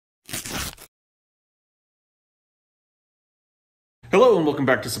Hello and welcome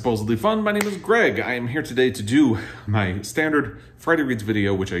back to Supposedly Fun. My name is Greg. I am here today to do my standard Friday Reads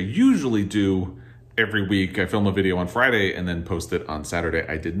video, which I usually do every week. I film a video on Friday and then post it on Saturday.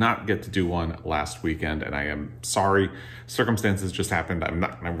 I did not get to do one last weekend and I am sorry. Circumstances just happened. I'm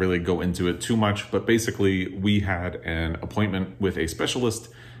not going to really go into it too much, but basically we had an appointment with a specialist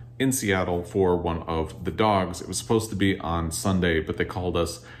in Seattle for one of the dogs. It was supposed to be on Sunday, but they called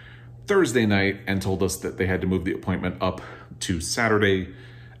us Thursday night and told us that they had to move the appointment up to Saturday.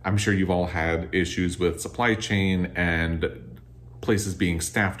 I'm sure you've all had issues with supply chain and places being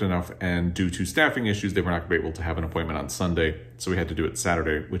staffed enough, and due to staffing issues, they were not going to be able to have an appointment on Sunday. So we had to do it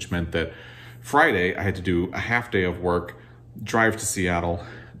Saturday, which meant that Friday I had to do a half day of work, drive to Seattle,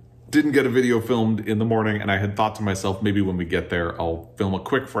 didn't get a video filmed in the morning, and I had thought to myself, maybe when we get there, I'll film a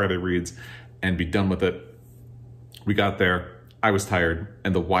quick Friday Reads and be done with it. We got there, I was tired,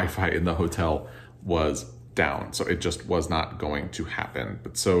 and the Wi-Fi in the hotel was down. So it just was not going to happen.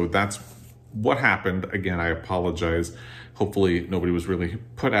 But so that's what happened. Again, I apologize. Hopefully nobody was really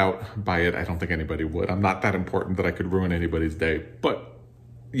put out by it. I don't think anybody would. I'm not that important that I could ruin anybody's day, but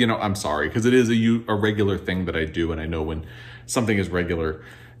you know, I'm sorry, because it is a regular thing that I do. And I know when something is regular,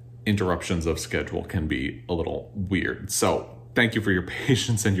 interruptions of schedule can be a little weird. So thank you for your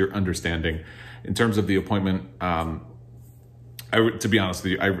patience and your understanding. In terms of the appointment, to be honest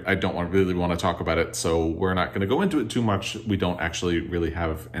with you, I don't really want to talk about it, so we're not going to go into it too much. We don't actually really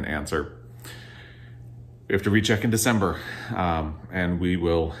have an answer. We have to recheck in December, and we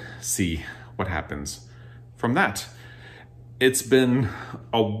will see what happens from that. It's been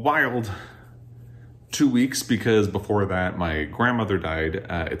a wild 2 weeks because before that, my grandmother died.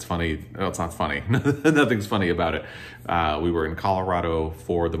 It's funny. No, it's not funny. Nothing's funny about it. We were in Colorado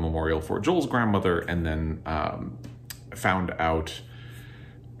for the memorial for Joel's grandmother, and then found out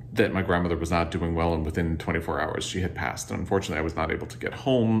that my grandmother was not doing well, and within 24 hours she had passed. And unfortunately, I was not able to get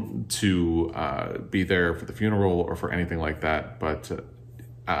home to be there for the funeral or for anything like that. But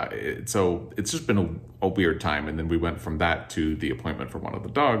so it's just been a weird time. And then we went from that to the appointment for one of the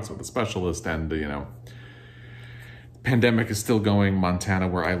dogs with a specialist, and you know, pandemic is still going. Montana,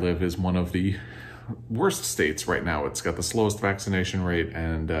 where I live, is one of the worst states right now. It's got the slowest vaccination rate,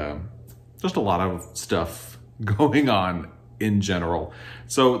 and just a lot of stuff going on in general.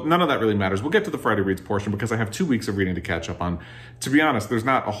 So none of that really matters. We'll get to the Friday Reads portion because I have 2 weeks of reading to catch up on. To be honest, there's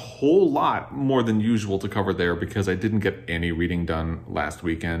not a whole lot more than usual to cover there because I didn't get any reading done last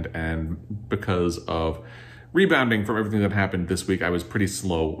weekend, and because of rebounding from everything that happened this week, I was pretty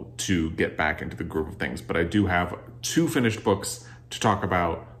slow to get back into the groove of things. But I do have 2 finished books to talk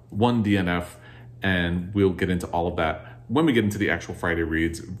about, 1 DNF, and we'll get into all of that when we get into the actual Friday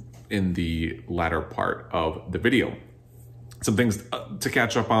Reads in the latter part of the video. Some things to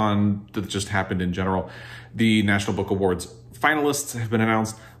catch up on that just happened in general. The National Book Awards finalists have been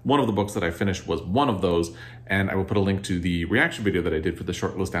announced. One of the books that I finished was one of those, and I will put a link to the reaction video that I did for the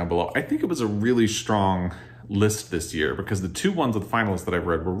short list down below. I think it was a really strong list this year because the 2 ones of the finalists that I've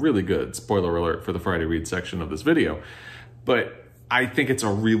read were really good. Spoiler alert for the Friday Read section of this video. But I think it's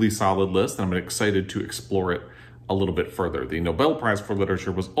a really solid list, and I'm excited to explore it a little bit further. The Nobel Prize for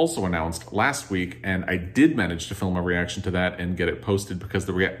Literature was also announced last week, and I did manage to film a reaction to that and get it posted because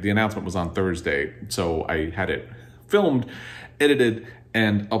the announcement was on Thursday. So I had it filmed, edited,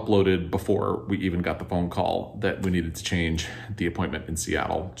 and uploaded before we even got the phone call that we needed to change the appointment in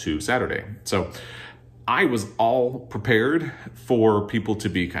Seattle to Saturday. So I was all prepared for people to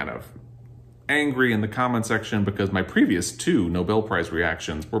be kind of angry in the comment section because my previous 2 Nobel Prize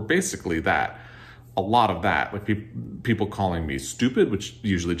reactions were basically that. A lot of that, like people calling me stupid, which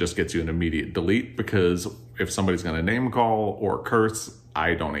usually just gets you an immediate delete because if somebody's going to name call or curse,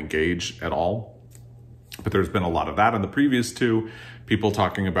 I don't engage at all. But there's been a lot of that in the previous 2. People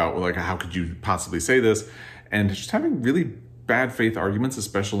talking about, like, how could you possibly say this? And just having really bad faith arguments,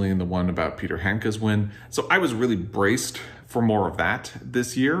 especially in the one about Peter Handke's win. So I was really braced for more of that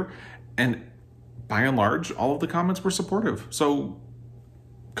this year. And by and large, all of the comments were supportive. So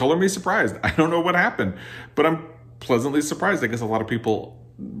color me surprised. I don't know what happened, but I'm pleasantly surprised. I guess a lot of people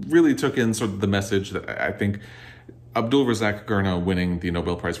really took in sort of the message that I think Abdul Razak Gurna winning the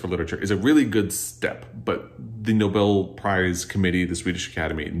Nobel Prize for Literature is a really good step, but the Nobel Prize Committee, the Swedish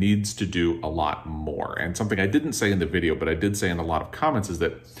Academy, needs to do a lot more. And something I didn't say in the video, but I did say in a lot of comments is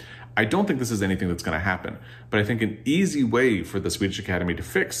that I don't think this is anything that's going to happen, but I think an easy way for the Swedish Academy to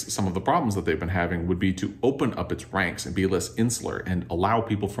fix some of the problems that they've been having would be to open up its ranks and be less insular and allow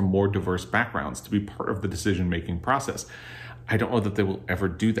people from more diverse backgrounds to be part of the decision-making process. I don't know that they will ever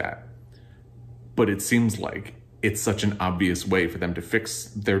do that, but it seems like it's such an obvious way for them to fix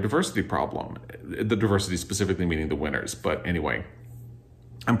their diversity problem. The diversity specifically meaning the winners. But anyway,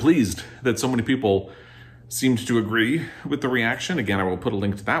 I'm pleased that so many people seemed to agree with the reaction. Again, I will put a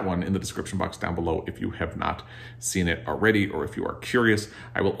link to that one in the description box down below if you have not seen it already, or if you are curious.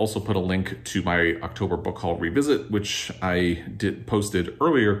 I will also put a link to my October book haul revisit, which I posted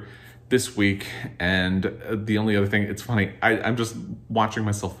earlier this week. And the only other thing, it's funny, I'm just watching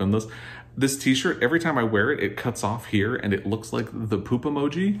myself film this. This t-shirt, every time I wear it, it cuts off here and it looks like the poop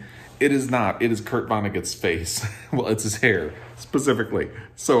emoji. It is not, it is Kurt Vonnegut's face. Well, it's his hair specifically.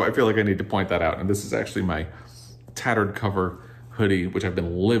 So I feel like I need to point that out. And this is actually my tattered cover hoodie, which I've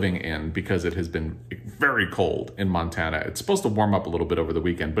been living in because it has been very cold in Montana. It's supposed to warm up a little bit over the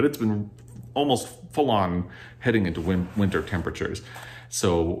weekend, but it's been almost full on heading into winter temperatures.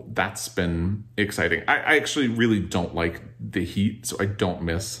 So that's been exciting. I actually really don't like the heat, so I don't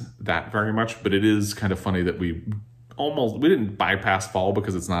miss that very much, but it is kind of funny that we didn't bypass fall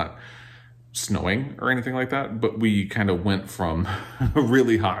because it's not snowing or anything like that, but we kind of went from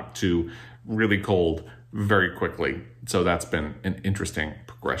really hot to really cold very quickly. So that's been an interesting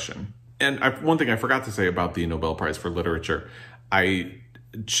progression. And one thing I forgot to say about the Nobel Prize for Literature, I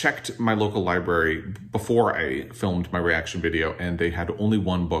checked my local library before I filmed my reaction video, and they had only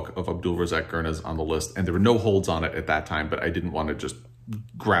one book of Abdulrazak Gurnah's on the list, and there were no holds on it at that time, but I didn't want to just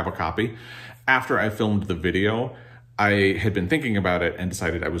grab a copy. After I filmed the video, I had been thinking about it and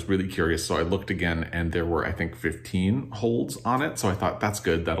decided I was really curious, so I looked again, and there were, I think, 15 holds on it, so I thought, that's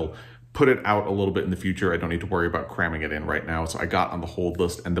good, that'll put it out a little bit in the future. I don't need to worry about cramming it in right now, so I got on the hold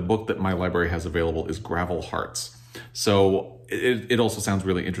list, and the book that my library has available is Gravel Hearts. So it also sounds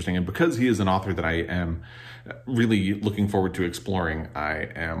really interesting, and because he is an author that I am really looking forward to exploring, I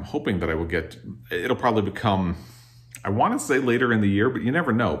am hoping that I will it'll probably become, I want to say later in the year, but you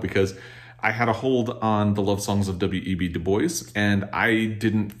never know, because I had a hold on the love songs of W.E.B. Du Bois, and I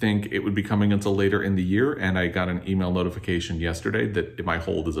didn't think it would be coming until later in the year, and I got an email notification yesterday that my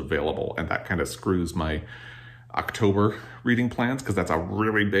hold is available, and that kind of screws my October reading plans, because that's a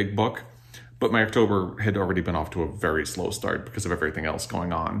really big book. But my October had already been off to a very slow start because of everything else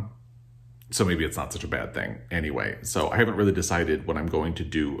going on. So maybe it's not such a bad thing anyway. So I haven't really decided what I'm going to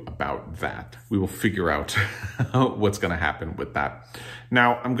do about that. We will figure out what's going to happen with that.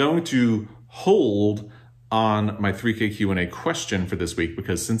 Now, I'm going to hold on my 3K Q&A question for this week,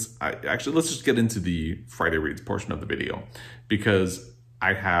 because let's just get into the Friday Reads portion of the video, because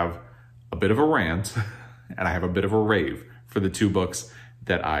I have a bit of a rant and I have a bit of a rave for the two books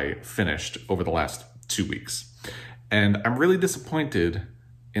that I finished over the last 2 weeks. And I'm really disappointed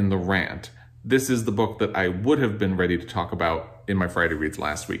in the rant. This is the book that I would have been ready to talk about in my Friday Reads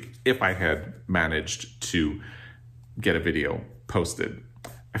last week if I had managed to get a video posted.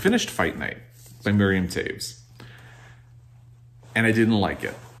 I finished Fight Night by Miriam Toews, and I didn't like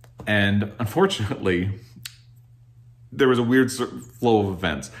it. And unfortunately, there was a weird flow of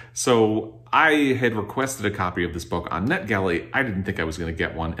events. So I had requested a copy of this book on NetGalley. I didn't think I was going to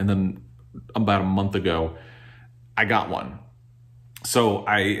get one. And then about a month ago, I got one. So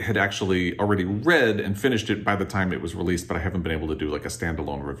I had actually already read and finished it by the time it was released, but I haven't been able to do like a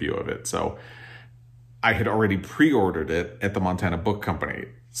standalone review of it. So I had already pre-ordered it at the Montana Book Company.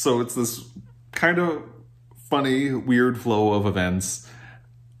 So it's this kind of funny, weird flow of events.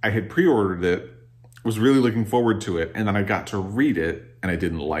 I had pre-ordered it, was really looking forward to it, and then I got to read it and I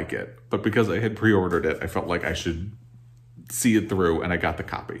didn't like it. But because I had pre-ordered it, I felt like I should see it through, and I got the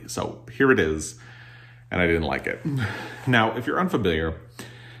copy. So here it is, and I didn't like it. Now, if you're unfamiliar,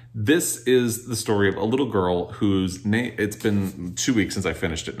 this is the story of a little girl whose name, it's been 2 weeks since I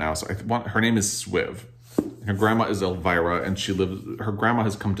finished it now, so her name is Swiv. Her grandma is Elvira, and her grandma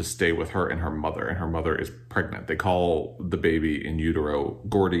has come to stay with her and her mother is pregnant. They call the baby in utero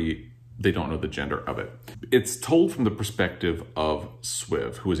Gordy. They don't know the gender of it. It's told from the perspective of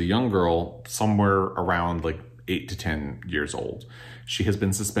Swiv, who is a young girl, somewhere around like 8 to 10 years old. She has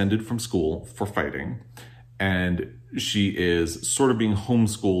been suspended from school for fighting, and she is sort of being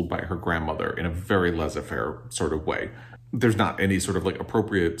homeschooled by her grandmother in a very laissez-faire sort of way. There's not any sort of like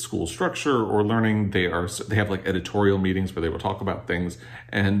appropriate school structure or learning. They have like editorial meetings where they will talk about things,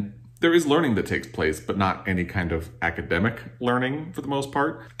 and there is learning that takes place, but not any kind of academic learning for the most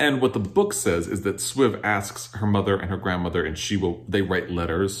part. And what the book says is that Swiv asks her mother and her grandmother, and they write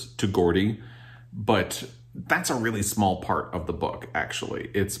letters to Gordy, but that's a really small part of the book,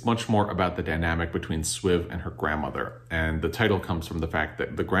 actually. It's much more about the dynamic between Swiv and her grandmother. And the title comes from the fact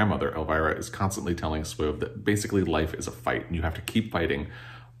that the grandmother, Elvira, is constantly telling Swiv that basically life is a fight and you have to keep fighting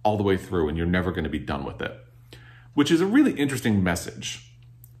all the way through and you're never going to be done with it. Which is a really interesting message.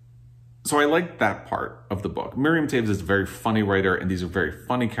 So I like that part of the book. Miriam Toews is a very funny writer, and these are very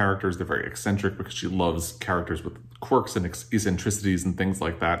funny characters. They're very eccentric because she loves characters with quirks and eccentricities and things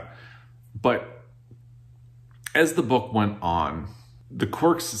like that. But as the book went on, the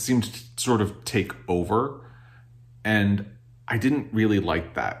quirks seemed to sort of take over, and I didn't really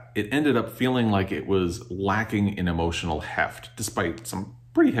like that. It ended up feeling like it was lacking in emotional heft, despite some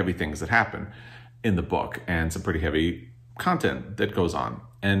pretty heavy things that happen in the book and some pretty heavy content that goes on.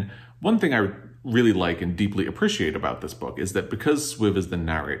 And one thing I really like and deeply appreciate about this book is that because Swiv is the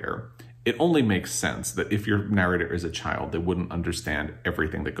narrator, it only makes sense that if your narrator is a child, they wouldn't understand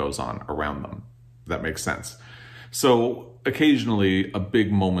everything that goes on around them. That makes sense. So occasionally a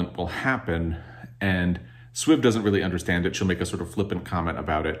big moment will happen and Swiv doesn't really understand it. She'll make a sort of flippant comment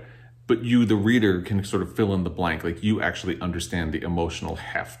about it, but you, the reader, can sort of fill in the blank. Like, you actually understand the emotional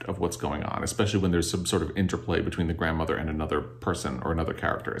heft of what's going on, especially when there's some sort of interplay between the grandmother and another person or another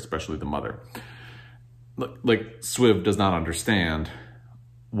character, especially the mother. Like, Swiv does not understand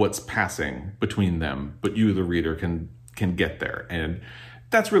what's passing between them, but you, the reader, can get there. And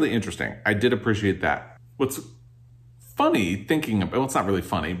that's really interesting. I did appreciate that. What's funny thinking about, well, it's not really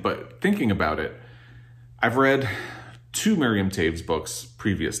funny, but thinking about it, I've read 2 Miriam Toews books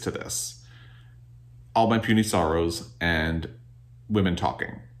previous to this, All My Puny Sorrows and Women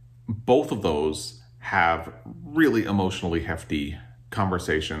Talking. Both of those have really emotionally hefty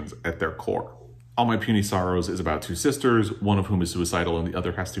conversations at their core. All My Puny Sorrows is about 2 sisters, one of whom is suicidal and the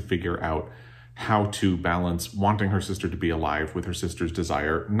other has to figure out how to balance wanting her sister to be alive with her sister's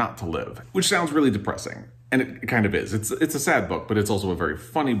desire not to live, which sounds really depressing. And it kind of is. It's a sad book, but it's also a very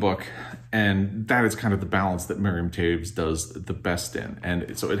funny book. And that is kind of the balance that Miriam Toews does the best in.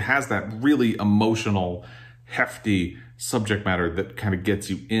 And so it has that really emotional, hefty subject matter that kind of gets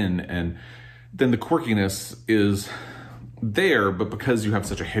you in. And then the quirkiness is there, but because you have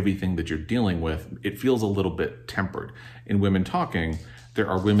such a heavy thing that you're dealing with, it feels a little bit tempered. In Women Talking, there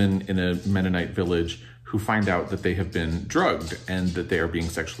are women in a Mennonite village who find out that they have been drugged and that they are being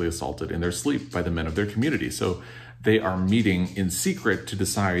sexually assaulted in their sleep by the men of their community. So they are meeting in secret to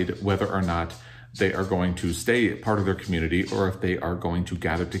decide whether or not they are going to stay part of their community or if they are going to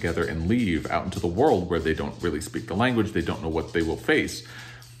gather together and leave out into the world where they don't really speak the language, they don't know what they will face.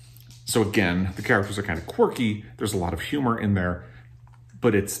 So again, the characters are kind of quirky, there's a lot of humor in there,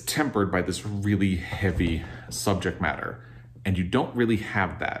 but it's tempered by this really heavy subject matter. And you don't really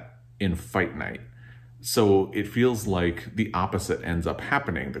have that in Fight Night. So it feels like the opposite ends up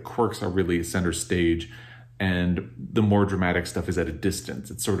happening. The quirks are really center stage and the more dramatic stuff is at a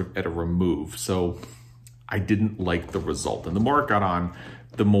distance. It's sort of at a remove. So I didn't like the result. And the more it got on,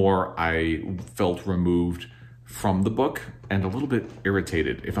 the more I felt removed from the book and a little bit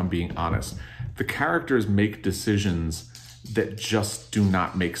irritated, if I'm being honest. The characters make decisions that just do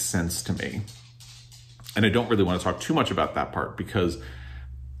not make sense to me. And I don't really want to talk too much about that part because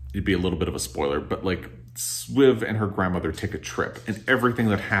it'd be a little bit of a spoiler, but like Swiv and her grandmother take a trip and everything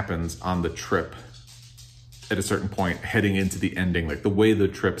that happens on the trip at a certain point heading into the ending, like the way the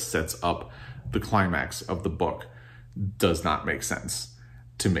trip sets up the climax of the book does not make sense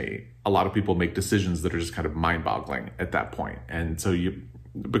to me. A lot of people make decisions that are just kind of mind-boggling at that point. And so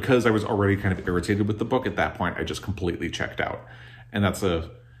because I was already kind of irritated with the book at that point, I just completely checked out. And that's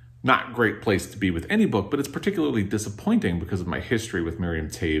a not great place to be with any book, but it's particularly disappointing because of my history with Miriam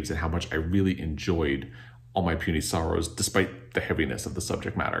Toews and how much I really enjoyed All My Puny Sorrows, despite the heaviness of the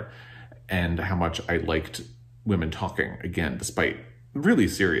subject matter, and how much I liked Women Talking, again, despite really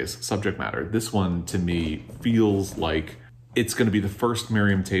serious subject matter. This one, to me, feels like it's going to be the first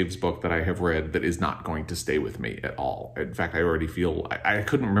Miriam Toews book that I have read that is not going to stay with me at all. In fact, I already feel, I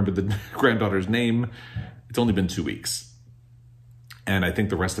couldn't remember the granddaughter's name. It's only been 2 weeks. And I think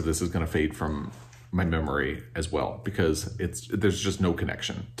the rest of this is going to fade from my memory as well, because there's just no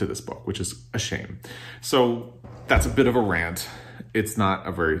connection to this book, which is a shame. So that's a bit of a rant. It's not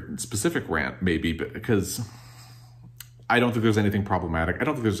a very specific rant, maybe, but because I don't think there's anything problematic. I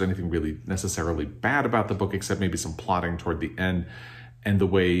don't think there's anything really necessarily bad about the book, except maybe some plotting toward the end and the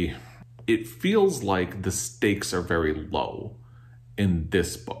way it feels like the stakes are very low in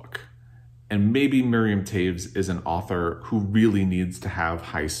this book. And maybe Miriam Toews is an author who really needs to have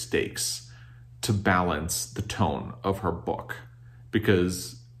high stakes to balance the tone of her book,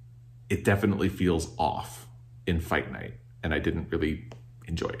 because it definitely feels off in Fight Night, and I didn't really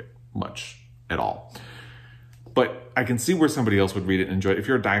enjoy it much at all. But I can see where somebody else would read it and enjoy it. If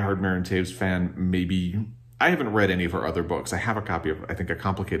you're a diehard Miriam Toews fan, maybe... I haven't read any of her other books. I have a copy of, I think, A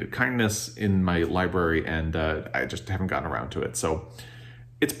Complicated Kindness in my library, and I just haven't gotten around to it. So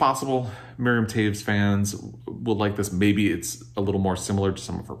It's possible Miriam Toews fans will like this. Maybe it's a little more similar to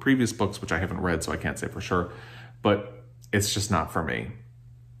some of her previous books, which I haven't read, so I can't say for sure. But it's just not for me.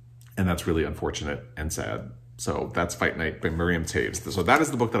 And that's really unfortunate and sad. So that's Fight Night by Miriam Toews. So that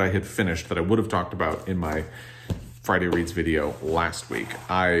is the book that I had finished that I would have talked about in my Friday Reads video last week.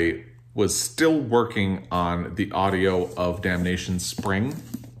 I was still working on the audio of Damnation Spring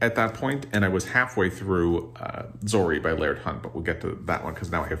at that point, and I was halfway through Zorrie by Laird, but we'll get to that one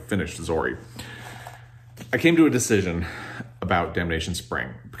because now I have finished Zorrie. I came to a decision about Damnation Spring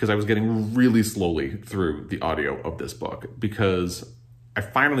because I was getting really slowly through the audio of this book because I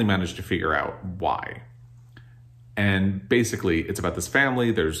finally managed to figure out why. And basically, it's about this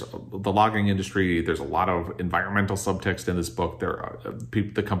family. There's the logging industry. There's a lot of environmental subtext in this book. There are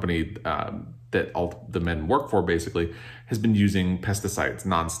the company that all the men work for basically has been using pesticides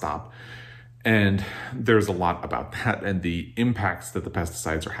nonstop. And there's a lot about that and the impacts that the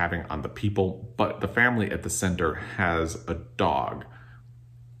pesticides are having on the people. But the family at the center has a dog.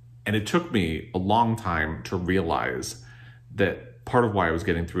 And it took me a long time to realize that part of why I was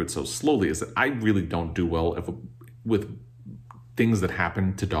getting through it so slowly is that I really don't do well with things that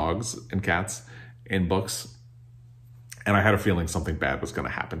happen to dogs and cats in books. And I had a feeling something bad was going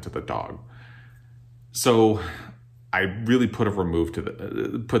to happen to the dog. So I really put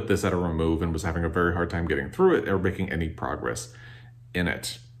this at a remove and was having a very hard time getting through it or making any progress in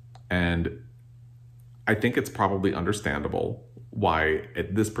it. And I think it's probably understandable why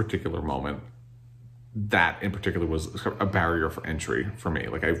at this particular moment, that in particular was a barrier for entry for me.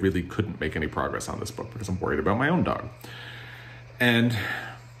 Like I really couldn't make any progress on this book because I'm worried about my own dog. And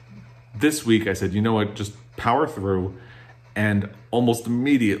this week I said, you know what, just power through. And almost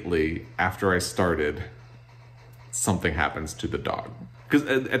immediately after I started, something happens to the dog. Because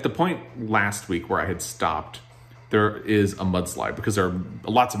at the point last week where I had stopped, there is a mudslide because there are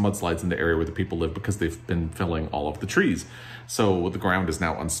lots of mudslides in the area where the people live because they've been filling all of the trees. So the ground is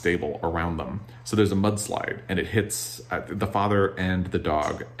now unstable around them. So there's a mudslide and it hits the father and the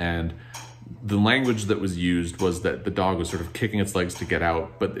dog. And the language that was used was that the dog was sort of kicking its legs to get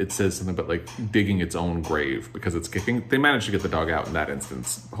out, but it says something about like digging its own grave because it's kicking. They managed to get the dog out in that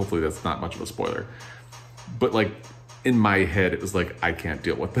instance. Hopefully that's not much of a spoiler. But like in my head, it was like, I can't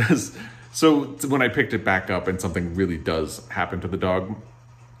deal with this. So when I picked it back up and something really does happen to the dog,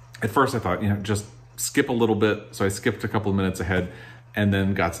 at first I thought, you know, just skip a little bit. So I skipped a couple of minutes ahead and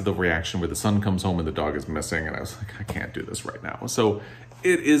then got to the reaction where the son comes home and the dog is missing. And I was like, I can't do this right now. So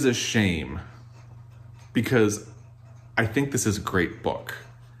it is a shame because I think this is a great book.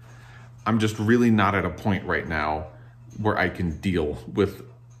 I'm just really not at a point right now where I can deal with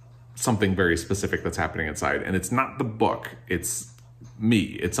something very specific that's happening inside. And it's not the book, it's me.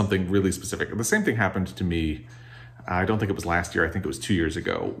 It's something really specific. The same thing happened to me, I don't think it was last year, I think it was 2 years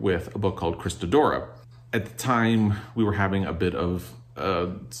ago, with a book called Christodora. At the time, we were having a bit of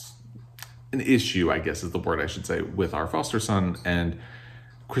an issue, I guess is the word I should say, with our foster son. And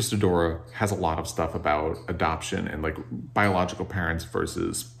Christodora has a lot of stuff about adoption and like biological parents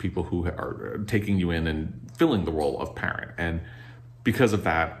versus people who are taking you in and filling the role of parent. And because of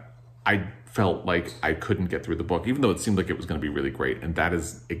that, I felt like I couldn't get through the book, even though it seemed like it was going to be really great. And that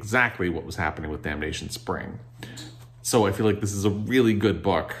is exactly what was happening with Damnation Spring. So I feel like this is a really good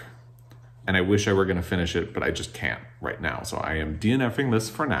book and I wish I were going to finish it, but I just can't right now. So I am DNFing this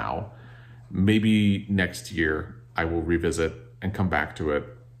for now. Maybe next year I will revisit and come back to it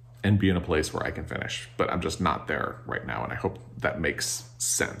and be in a place where I can finish, but I'm just not there right now. And I hope that makes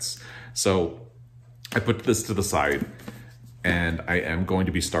sense. So I put this to the side and I am going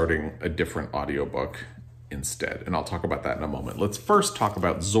to be starting a different audiobook instead. And I'll talk about that in a moment. Let's first talk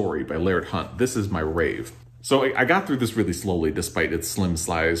about Zorrie by Laird. This is my rave. So I got through this really slowly despite its slim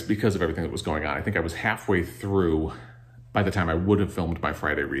size because of everything that was going on. I think I was halfway through by the time I would have filmed my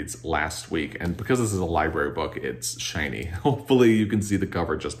Friday Reads last week. And because this is a library book, it's shiny. Hopefully you can see the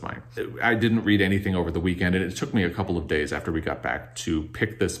cover just fine. I didn't read anything over the weekend, and it took me a couple of days after we got back to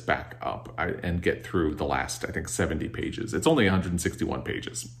pick this back up and get through the last, I think, 70 pages. It's only 161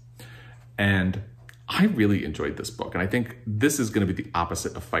 pages. And I really enjoyed this book. And I think this is going to be the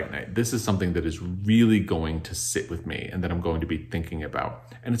opposite of Fight Night. This is something that is really going to sit with me and that I'm going to be thinking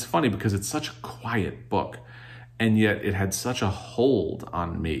about. And it's funny because it's such a quiet book. And yet it had such a hold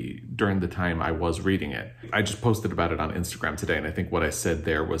on me during the time I was reading it. I just posted about it on Instagram today, and I think what I said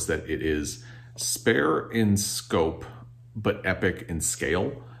there was that it is spare in scope, but epic in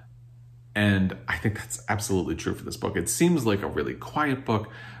scale. And I think that's absolutely true for this book. It seems like a really quiet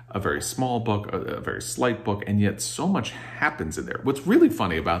book, a very small book, a very slight book, and yet so much happens in there. What's really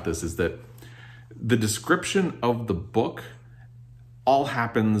funny about this is that the description of the book all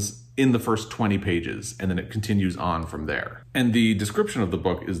happens in the first 20 pages, and then it continues on from there. And the description of the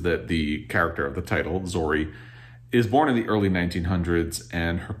book is that the character of the title, Zorrie, is born in the early 1900s,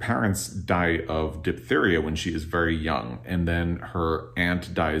 and her parents die of diphtheria when she is very young. And then her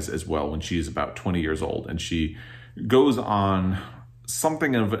aunt dies as well when she is about 20 years old. And she goes on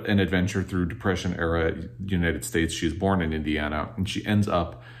something of an adventure through Depression-era United States. She was born in Indiana, and she ends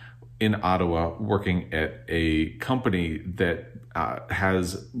up in Ottawa working at a company that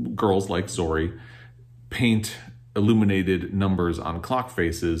has girls like Zorrie paint illuminated numbers on clock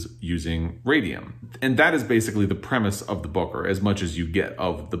faces using radium. And that is basically the premise of the book, or as much as you get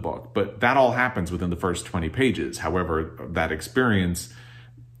of the book. But that all happens within the first 20 pages. However, that experience,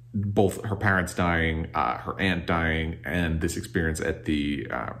 both her parents dying, her aunt dying, and this experience at the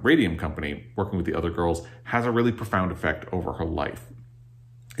radium company, working with the other girls, has a really profound effect over her life.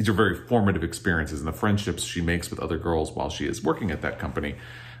 These are very formative experiences, and the friendships she makes with other girls while she is working at that company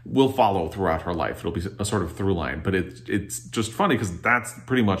will follow throughout her life. It'll be a sort of through line, but it's just funny because that's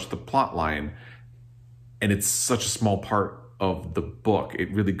pretty much the plot line, and it's such a small part of the book.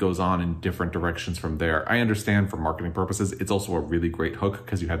 It really goes on in different directions from there. I understand for marketing purposes, it's also a really great hook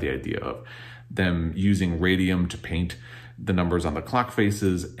because you have the idea of them using radium to paint the numbers on the clock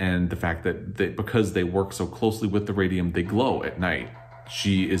faces, and the fact that because they work so closely with the radium, they glow at night.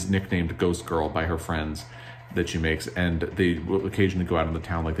 She is nicknamed Ghost Girl by her friends that she makes, and they will occasionally go out in the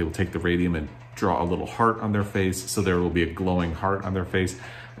town, like they will take the radium and draw a little heart on their face, so there will be a glowing heart on their face.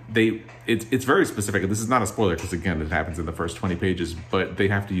 It's very specific, and this is not a spoiler because again, it happens in the first 20 pages, but they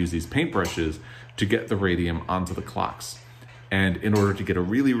have to use these paintbrushes to get the radium onto the clocks. And in order to get a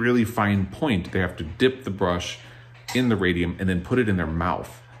really, really fine point, they have to dip the brush in the radium and then put it in their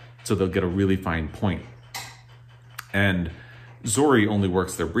mouth, so they'll get a really fine point. And Zorrie only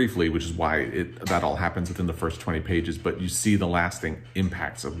works there briefly, which is why that all happens within the first 20 pages, but you see the lasting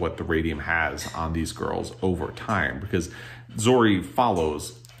impacts of what the radium has on these girls over time, because Zorrie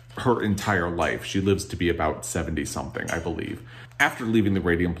follows her entire life. She lives to be about 70-something, I believe. After leaving the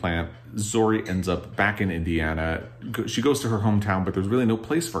radium plant, Zorrie ends up back in Indiana. She goes to her hometown, but there's really no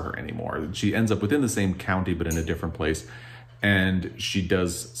place for her anymore. She ends up within the same county, but in a different place. And she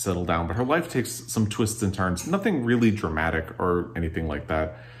does settle down, but her life takes some twists and turns. Nothing really dramatic or anything like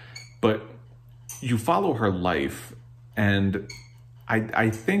that, but you follow her life. And I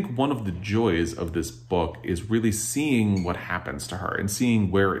think one of the joys of this book is really seeing what happens to her and seeing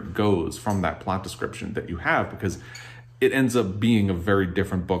where it goes from that plot description that you have, because it ends up being a very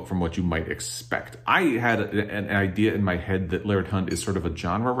different book from what you might expect. I had an idea in my head that Laird Hunt is sort of a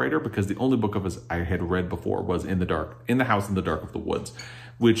genre writer, because the only book of his I had read before was In the House in the Dark of the Woods,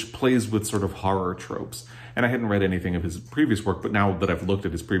 which plays with sort of horror tropes. And I hadn't read anything of his previous work, but now that I've looked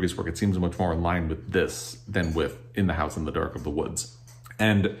at his previous work, it seems much more in line with this than with In the House in the Dark of the Woods.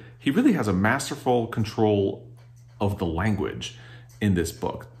 And he really has a masterful control of the language in this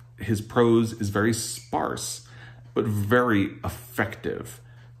book. His prose is very sparse, but very effective.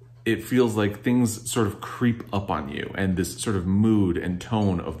 It feels like things sort of creep up on you, and this sort of mood and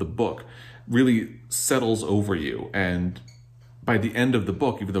tone of the book really settles over you. And by the end of the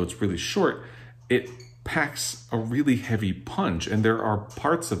book, even though it's really short, it packs a really heavy punch. And there are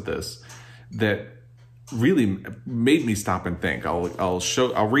parts of this that really made me stop and think.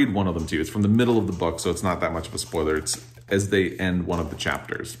 I'll read one of them to you. It's from the middle of the book, so it's not that much of a spoiler. It's as they end one of the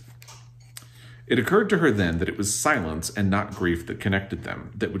chapters. It occurred to her then that it was silence and not grief that connected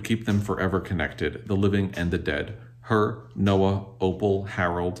them, that would keep them forever connected, the living and the dead. Her, Noah, Opal,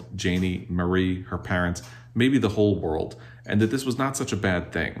 Harold, Janie, Marie, her parents, maybe the whole world, and that this was not such a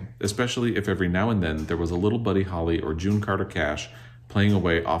bad thing, especially if every now and then there was a little Buddy Holly or June Carter Cash playing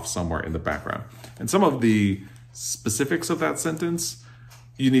away off somewhere in the background. And some of the specifics of that sentence,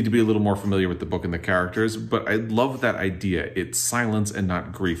 you need to be a little more familiar with the book and the characters, but I love that idea. It's silence and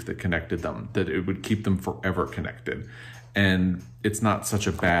not grief that connected them, that it would keep them forever connected. And it's not such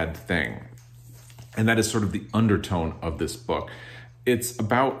a bad thing. And that is sort of the undertone of this book. It's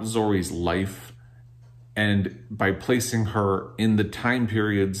about Zorrie's life, and by placing her in the time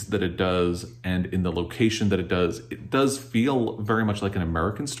periods that it does and in the location that it does feel very much like an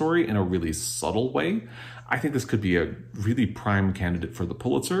American story in a really subtle way. I think this could be a really prime candidate for the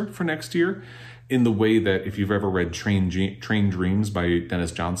Pulitzer for next year, in the way that if you've ever read Train Dreams by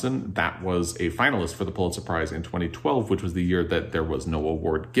Dennis Johnson, that was a finalist for the Pulitzer Prize in 2012, which was the year that there was no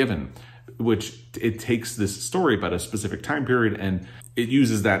award given. which it takes this story about a specific time period and it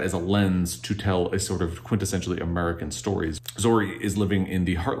uses that as a lens to tell a sort of quintessentially American stories. Zorrie is living in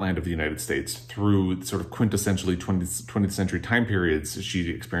the heartland of the United States through sort of quintessentially 20th century time periods. She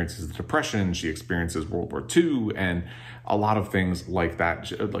experiences the Depression, she experiences World War II, and a lot of things like that.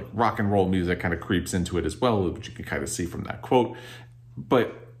 Like rock and roll music kind of creeps into it as well, which you can kind of see from that quote.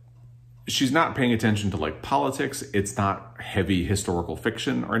 But she's not paying attention to like politics. It's not heavy historical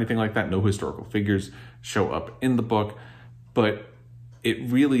fiction or anything like that. No historical figures show up in the book, but it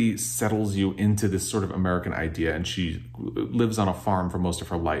really settles you into this sort of American idea. And she lives on a farm for most of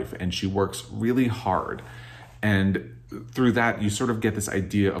her life and she works really hard. And through that, you sort of get this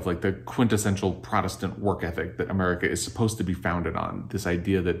idea of like the quintessential Protestant work ethic that America is supposed to be founded on. This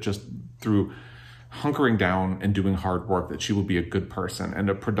idea that just through hunkering down and doing hard work, that she will be a good person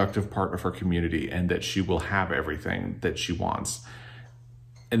and a productive part of her community and that she will have everything that she wants.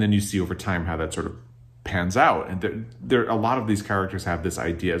 And then you see over time how that sort of pans out. And there a lot of these characters have this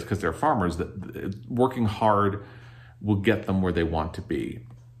idea, because they're farmers, that working hard will get them where they want to be.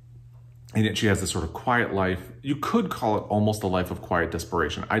 And yet she has this sort of quiet life. You could call it almost a life of quiet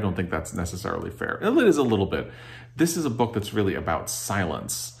desperation. I don't think that's necessarily fair. It is a little bit. This is a book that's really about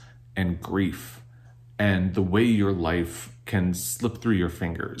silence and grief and the way your life can slip through your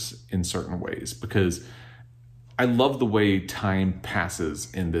fingers in certain ways, because I love the way time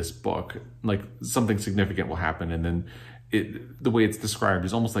passes in this book. Like something significant will happen and then the way it's described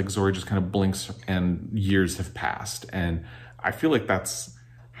is almost like Zorrie just kind of blinks and years have passed. And I feel like that's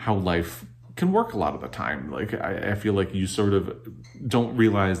how life can work a lot of the time. Like I feel like you sort of don't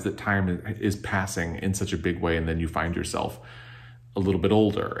realize that time is passing in such a big way, and then you find yourself a little bit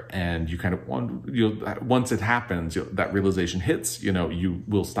older and you kind of want, once it happens, that realization hits, you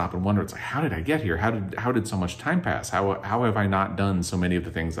will stop and wonder, it's like, how did I get here? How did so much time pass? How have I not done so many of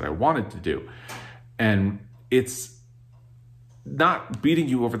the things that I wanted to do? And it's not beating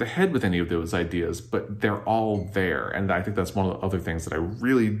you over the head with any of those ideas, but they're all there. And I think that's one of the other things that I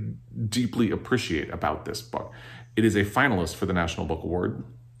really deeply appreciate about this book. It is a finalist for the National Book Award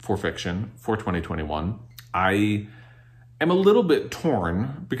for fiction for 2021. I am a little bit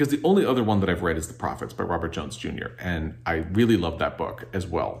torn because the only other one that I've read is The Prophets by Robert Jones Jr. And I really love that book as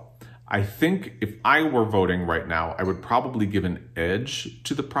well. I think if I were voting right now, I would probably give an edge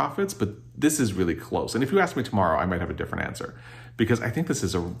to The Prophets, but this is really close. And if you ask me tomorrow, I might have a different answer, because I think this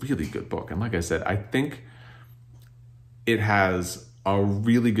is a really good book. And like I said, I think it has a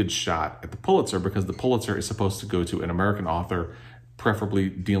really good shot at the Pulitzer, because the Pulitzer is supposed to go to an American author, preferably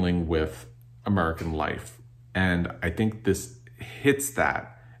dealing with American life. And I think this hits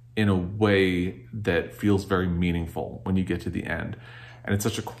that in a way that feels very meaningful when you get to the end. And it's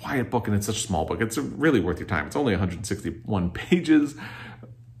such a quiet book and it's such a small book. It's really worth your time. It's only 161 pages,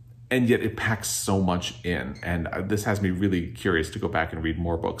 and yet it packs so much in. And this has me really curious to go back and read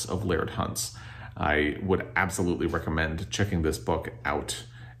more books of Laird Hunt's. I would absolutely recommend checking this book out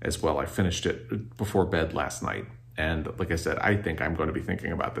as well. I finished it before bed last night. And like I said, I think I'm going to be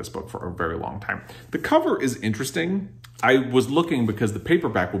thinking about this book for a very long time. The cover is interesting. I was looking because the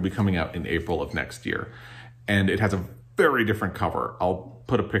paperback will be coming out in April of next year. And it has a very different cover. I'll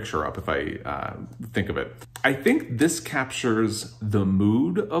put a picture up if I think of it. I think this captures the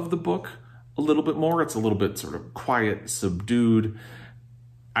mood of the book a little bit more. It's a little bit sort of quiet, subdued.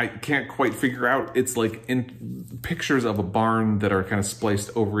 I can't quite figure out, it's like in pictures of a barn that are kind of spliced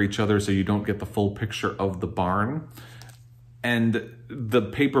over each other so you don't get the full picture of the barn. And the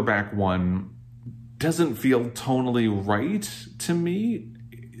paperback one doesn't feel tonally right to me.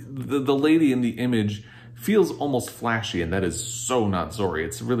 The lady in the image feels almost flashy, and that is so not Zorrie.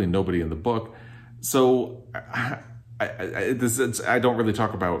 It's really nobody in the book. So I don't really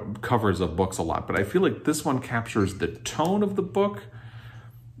talk about covers of books a lot, but I feel like this one captures the tone of the book.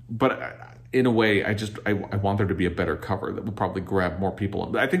 But in a way, I want there to be a better cover that will probably grab more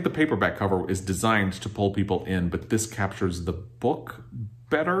people. I think the paperback cover is designed to pull people in, but this captures the book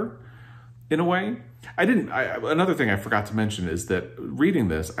better in a way. Another thing I forgot to mention is that reading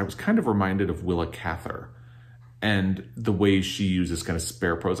this, I was kind of reminded of Willa Cather and the way she uses kind of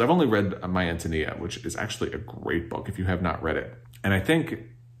spare prose. I've only read My Antonia, which is actually a great book if you have not read it. And I think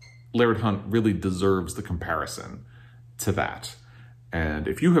Laird Hunt really deserves the comparison to that. And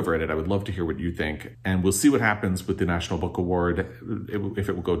if you have read it, I would love to hear what you think. And we'll see what happens with the National Book Award, if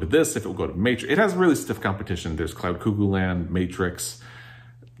it will go to this, if it will go to Matrix. It has really stiff competition. There's Cloud Cuckoo Land, Matrix,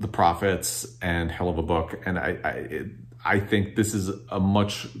 The Prophets, and Hell of a Book. And I think this is a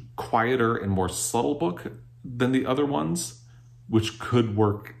much quieter and more subtle book than the other ones, which could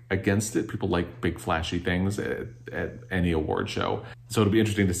work against it. People like big flashy things at any award show. So it'll be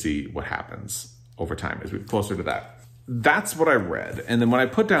interesting to see what happens over time as we get closer to that. That's what I read. And then when I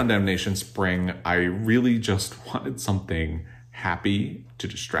put down Damnation Spring, I really just wanted something happy to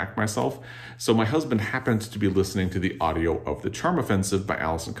distract myself. So my husband happened to be listening to the audio of The Charm Offensive by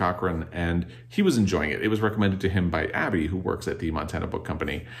Alison Cochrun, and he was enjoying it. It was recommended to him by Abby, who works at the Montana Book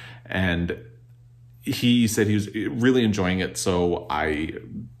Company. And he said he was really enjoying it, so I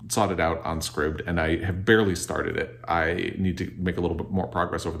sought it out on Scribd, and I have barely started it. I need to make a little bit more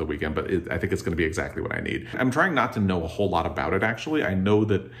progress over the weekend, but I think it's going to be exactly what I need. I'm trying not to know a whole lot about it, actually. I know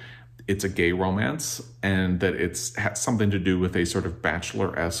that it's a gay romance and that it's has something to do with a sort of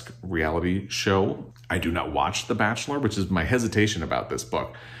Bachelor-esque reality show. I do not watch The Bachelor, which is my hesitation about this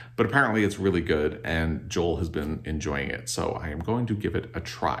book, but apparently it's really good, and Joel has been enjoying it, so I am going to give it a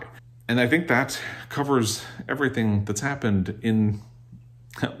try. And I think that covers everything that's happened in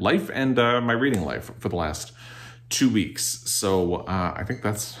life and my reading life for the last 2 weeks. So I think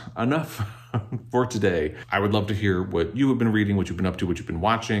that's enough for today. I would love to hear what you have been reading, what you've been up to, what you've been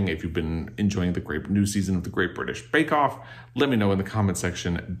watching. If you've been enjoying the great new season of the Great British Bake Off, let me know in the comment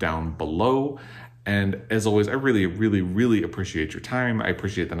section down below. And as always, I really, really, really appreciate your time. I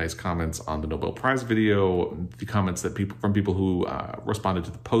appreciate the nice comments on the Nobel Prize video, the comments that from people who responded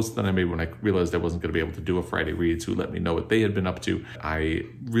to the post that I made when I realized I wasn't going to be able to do a Friday Reads, who let me know what they had been up to. I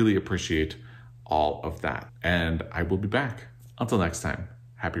really appreciate all of that. And I will be back. Until next time,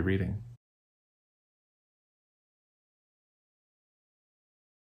 happy reading.